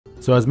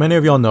So as many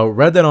of y'all know,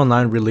 Red Dead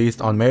Online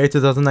released on May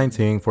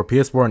 2019 for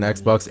PS4 and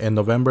Xbox and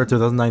November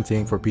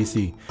 2019 for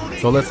PC.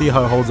 So let's see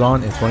how it holds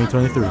on in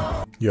 2023.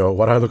 Yo,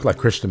 why do I look like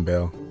Christian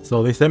Bale?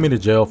 So they sent me to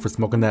jail for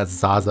smoking that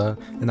Zaza,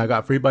 and I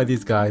got freed by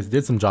these guys,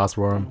 did some jobs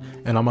for them,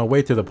 and on my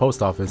way to the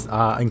post office,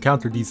 I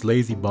encountered these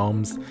lazy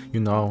bums. You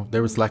know,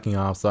 they were slacking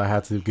off, so I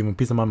had to give them a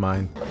piece of my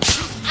mind.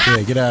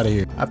 Yeah, get out of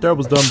here. After I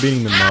was done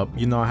beating them up,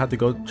 you know, I had to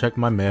go check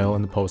my mail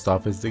in the post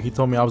office. He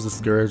told me I was a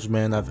scourge,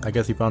 man. I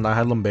guess he found I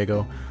had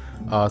lumbago.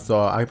 So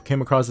I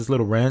came across this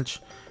little ranch,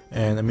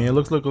 and I mean, it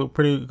looks like a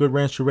pretty good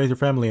ranch to raise your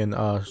family, and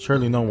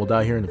surely no one will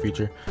die here in the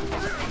future.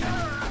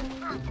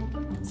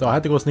 So I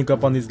had to go sneak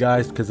up on these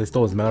guys because they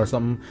stole his mail or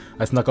something.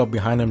 I snuck up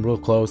behind them real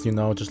close, you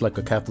know, just like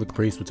a Catholic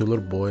priest with two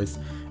little boys,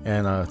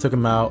 and took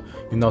him out.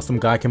 You know, some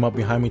guy came up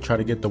behind me, tried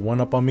to get the one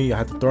up on me. I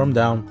had to throw him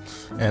down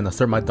and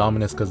assert my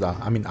dominance because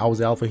I mean, I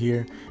was alpha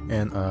here,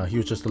 and he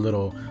was just a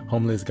little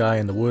homeless guy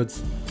in the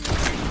woods.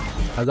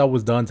 As I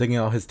was done taking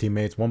out his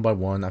teammates one by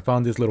one, I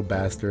found this little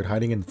bastard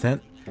hiding in the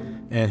tent,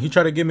 and he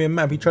tried to give me a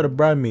map. He tried to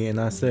bribe me,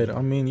 and I said,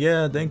 I mean,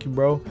 yeah, thank you,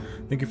 bro,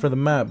 thank you for the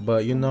map,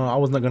 but you know, I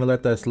was not gonna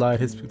let that slide.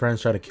 His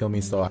friends tried to kill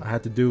me, so I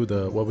had to do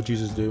the what would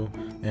Jesus do,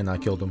 and I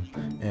killed him.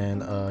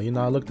 And you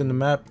know, I looked in the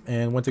map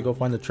and went to go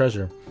find the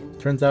treasure.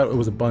 Turns out it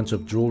was a bunch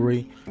of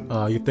jewelry.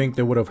 You think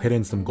they would have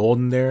hidden some gold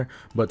in there,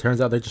 but turns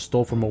out they just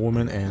stole from a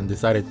woman and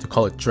decided to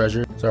call it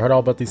treasure. So I heard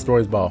all about these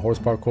stories about horse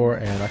parkour,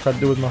 and I tried to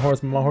do it with my horse,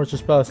 but my horse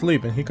just fell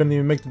asleep and he couldn't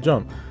even make the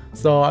jump.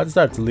 So I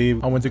decided to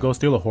leave. I went to go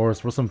steal a horse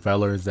for some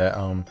fellers that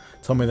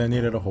told me they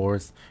needed a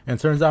horse, and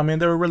turns out, man,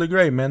 they were really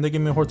great, man. They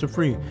gave me a horse for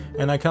free,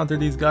 and I countered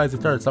these guys. They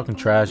started talking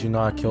trash, you know.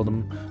 I killed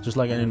them just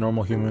like any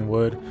normal human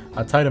would.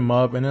 I tied him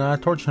up, and then I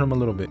tortured him a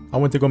little bit. I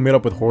went to go meet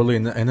up with Horley,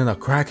 and then a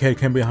crackhead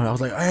came behind me. I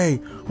was like,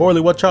 hey,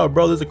 Horley, watch out,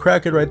 bro, there's a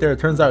crackhead right there. It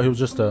turns out he was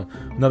just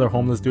another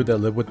homeless dude that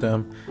lived with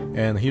them,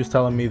 and he was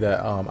telling me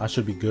that I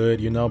should be good,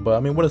 you know. But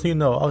I mean, what does he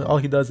know? All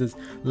he does is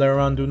lay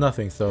around and do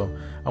nothing. So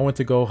I went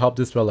to go help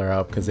this fella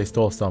out because they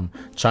stole some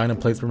China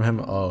plates from him.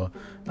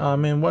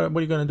 Man, what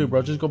are you gonna do,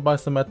 bro? Just go buy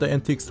some at the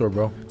antique store,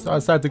 bro. So I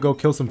decided to go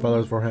kill some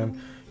fellas for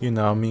him, you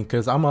know what I mean,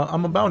 because I'm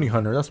a bounty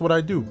hunter. That's what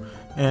I do.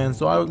 And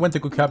so I went to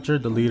go capture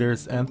the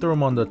leaders and threw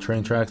them on the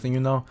train tracks. And you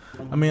know,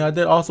 I mean,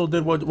 I also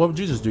did what would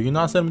Jesus do? You know,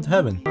 I sent him to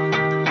heaven.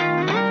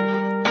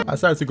 I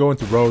decided to go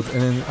into Rhodes,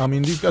 and then, I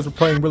mean, these guys were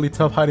playing really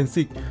tough hide and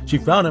seek. She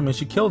found him and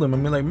she killed him. I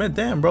mean, like, man,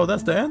 damn, bro,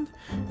 that's the end?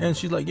 And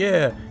she's like,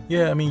 yeah,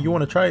 I mean, you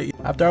want to try it?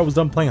 After I was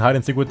done playing hide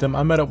and seek with them,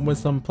 I met up with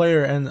some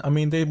player, and I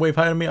mean, they waved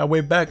hi at me, I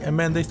waved back, and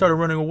man, they started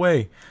running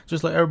away,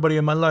 just like everybody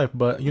in my life.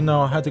 But you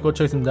know, I had to go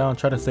chase them down,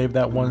 try to save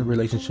that one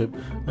relationship.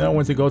 Then I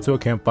went to go to a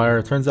campfire.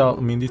 It turns out,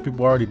 I mean, these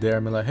people were already there.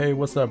 I'm like, hey,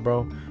 what's up,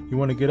 bro? You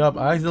want to get up?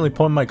 I accidentally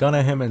pointed my gun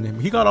at him,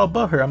 and he got all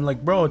butthurt. I'm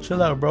like, bro,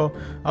 chill out, bro.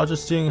 I was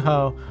just seeing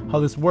how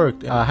this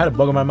worked. I had a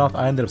bug in my mouth.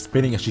 I ended up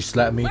spitting, and she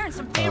slapped me.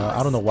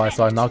 I don't know why,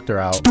 so I knocked her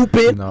out.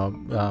 Stupid. You know,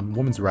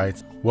 women's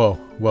rights. Whoa.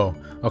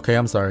 Okay,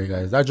 I'm sorry,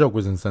 guys. That joke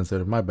was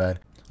insensitive. My bad.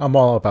 I'm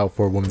all about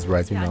for women's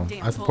rights, you know.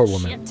 I support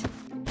women.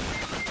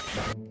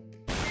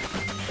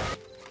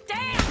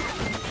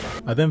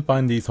 I then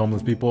find these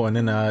homeless people, and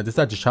then I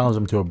decide to challenge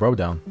them to a bro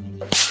down.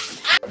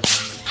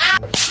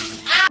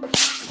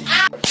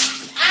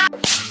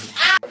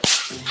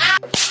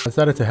 I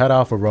decided to head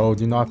off a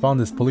road. You know, I found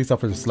this police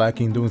officer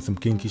slacking, doing some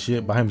kinky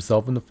shit by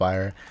himself in the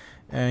fire.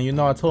 And you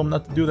know, I told him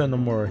not to do that no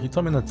more. He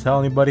told me not to tell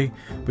anybody,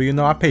 but you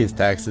know, I pay his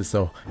taxes,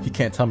 so he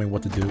can't tell me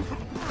what to do.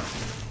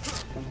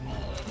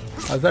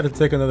 I decided to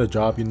take another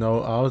job, you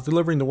know. I was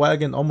delivering the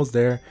wagon, almost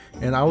there,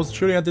 and I was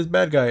shooting at this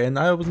bad guy, and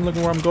I wasn't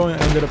looking where I'm going.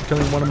 I ended up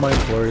killing one of my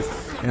employees,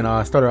 and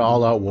I started an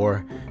all-out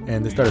war,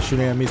 and they started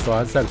shooting at me, so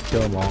I decided to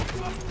kill them all.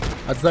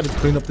 I decided to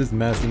clean up this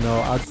mess, you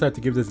know. I decided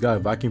to give this guy a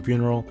Viking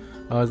funeral.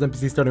 His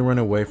NPC started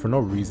running away for no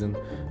reason,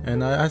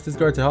 and I asked this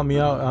guard to help me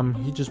out.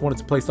 He just wanted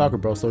to play soccer,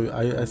 bro, so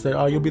I said,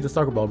 oh, you'll be the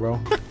soccer ball, bro.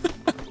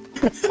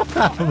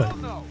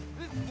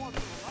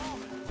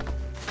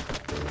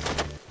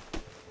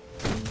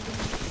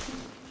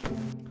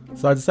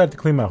 So I decided to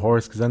clean my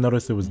horse because I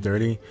noticed it was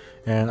dirty,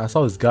 and I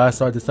saw this guy,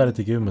 so I decided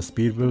to give him a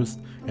speed boost,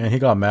 and he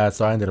got mad,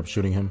 so I ended up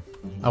shooting him.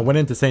 I went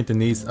into St.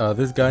 Denis.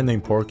 This guy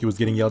named Porky was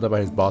getting yelled at by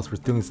his boss for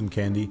stealing some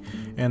candy,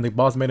 and the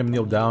boss made him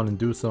kneel down and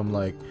do some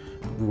like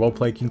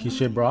roleplay kinky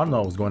shit, bro. I don't know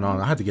what was going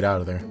on. I had to get out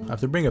of there.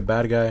 After being a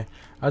bad guy,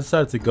 I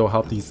decided to go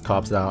help these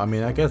cops out. I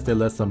mean, I guess they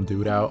let some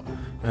dude out,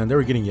 and they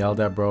were getting yelled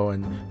at, bro,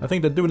 and I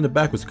think the dude in the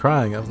back was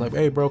crying. I was like,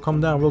 hey, bro,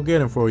 come down. We'll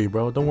get him for you,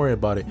 bro. Don't worry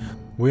about it.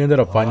 We ended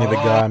up finding the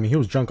guy. I mean, he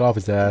was drunk off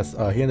his ass.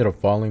 He ended up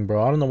falling,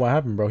 bro. I don't know what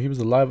happened, bro. He was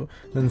alive,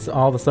 then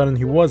all of a sudden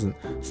he wasn't.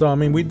 So, I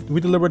mean, we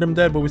delivered him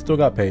dead, but we still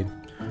got paid.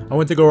 I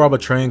went to go rob a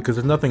train because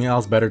there's nothing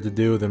else better to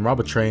do than rob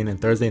a train on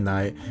Thursday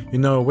night, you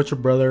know, with your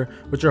brother,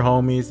 with your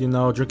homies, you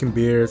know, drinking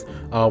beers,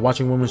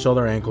 watching women show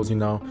their ankles, you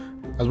know.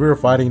 As we were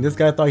fighting, this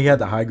guy thought he had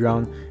the high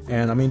ground,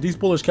 and I mean, these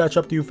bullets catch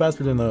up to you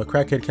faster than a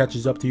crackhead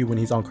catches up to you when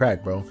he's on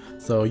crack, bro.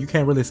 So you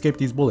can't really escape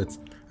these bullets.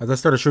 As I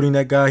started shooting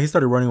that guy, he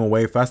started running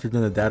away faster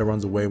than the dad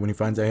runs away when he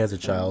finds out he has a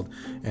child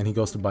and he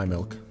goes to buy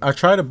milk. I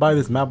tried to buy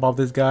this map off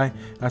this guy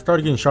and I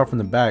started getting shot from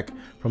the back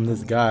from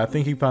this guy. I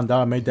think he found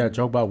out I made that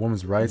joke about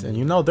women's rights, and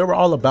you know, they were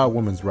all about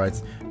women's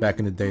rights back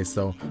in the day,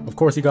 so of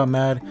course he got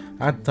mad.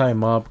 I had to tie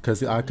him up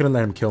because I couldn't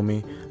let him kill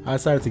me. I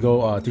decided to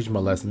go teach him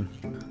a lesson.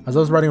 As I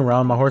was riding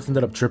around, my horse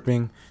ended up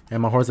tripping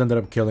and my horse ended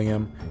up killing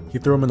him. He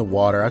threw him in the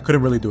water. I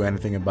couldn't really do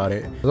anything about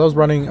it. As I was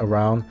running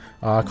around,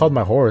 I called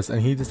my horse and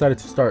he decided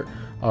to start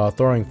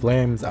throwing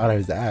flames out of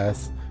his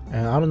ass.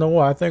 And I don't know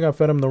why. I think I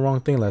fed him the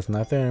wrong thing last night.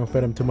 I think I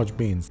fed him too much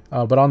beans.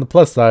 But on the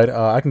plus side,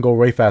 I can go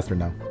way faster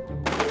now.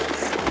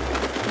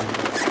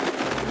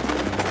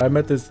 I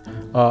met this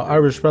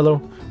Irish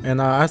fellow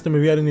and I asked him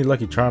if he had any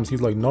Lucky Charms.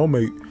 He's like, no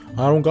mate,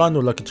 I don't got no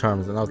Lucky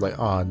Charms. And I was like,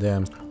 aw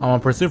damn. On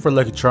pursuit for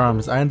Lucky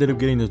Charms, I ended up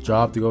getting this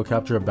job to go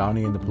capture a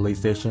bounty in the police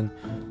station.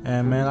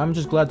 And man, I'm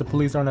just glad the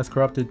police aren't as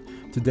corrupted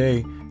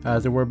today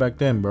as they were back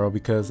then, bro.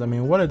 Because I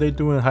mean, what are they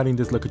doing hiding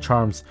this Lucky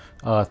Charms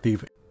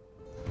thief?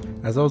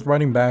 As I was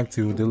riding back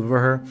to deliver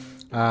her,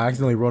 I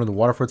accidentally rode in the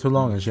water for too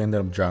long and she ended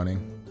up drowning.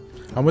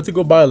 I went to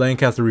go buy a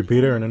Lancaster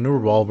repeater and a new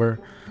revolver.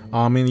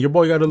 I mean, your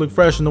boy gotta look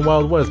fresh in the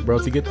Wild West, bro,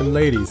 to get them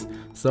ladies.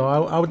 So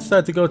I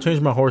decided to go change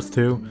my horse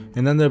too,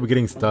 and ended up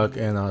getting stuck,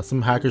 and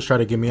some hackers tried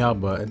to get me out,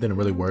 but it didn't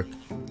really work.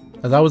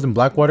 As I was in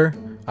Blackwater,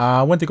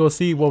 I went to go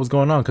see what was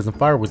going on because the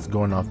fire was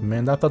going off.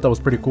 Man, I thought that was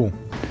pretty cool.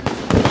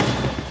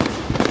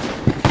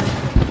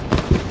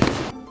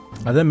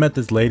 I then met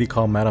this lady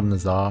called Madame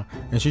Nazar,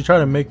 and she tried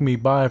to make me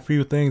buy a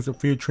few things, a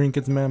few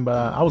trinkets, man, but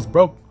I was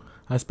broke.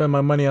 I spent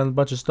my money on a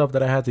bunch of stuff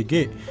that I had to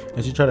get,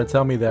 and she tried to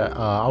tell me that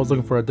I was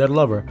looking for a dead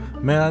lover.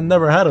 Man, I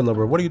never had a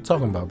lover. What are you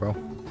talking about, bro?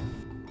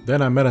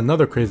 Then I met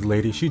another crazy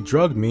lady. She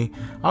drugged me.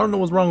 I don't know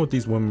what's wrong with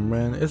these women,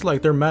 man. It's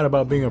like they're mad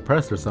about being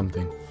oppressed or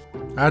something.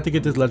 I had to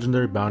get this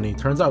legendary bounty.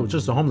 Turns out it was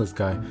just a homeless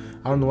guy.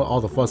 I don't know what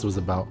all the fuss was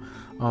about.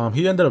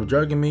 He ended up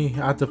drugging me.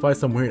 I had to fight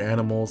some weird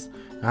animals.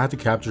 I had to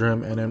capture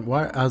him, and then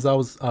as I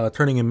was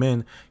turning him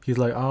in, he's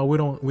like, "Oh, we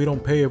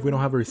don't pay if we don't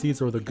have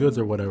receipts or the goods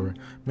or whatever."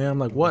 Man, I'm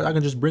like, "What? I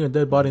can just bring a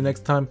dead body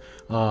next time,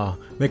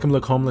 make him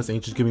look homeless, and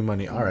you just give me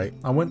money." All right.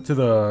 I went to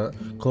the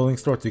clothing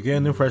store to get a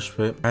new fresh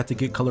fit. I had to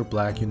get color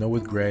black, you know,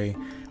 with gray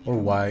or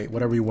white,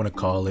 whatever you want to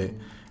call it.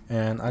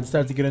 And I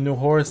decided to get a new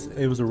horse.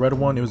 It was a red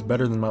one. It was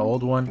better than my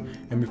old one.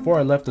 And before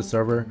I left the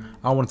server,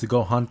 I wanted to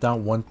go hunt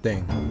down one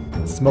thing,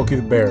 Smokey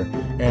the Bear.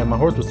 And my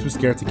horse was too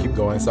scared to keep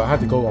going, so I had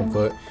to go on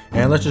foot.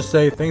 And let's just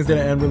say things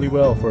didn't end really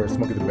well for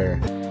Smokey the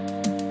Bear.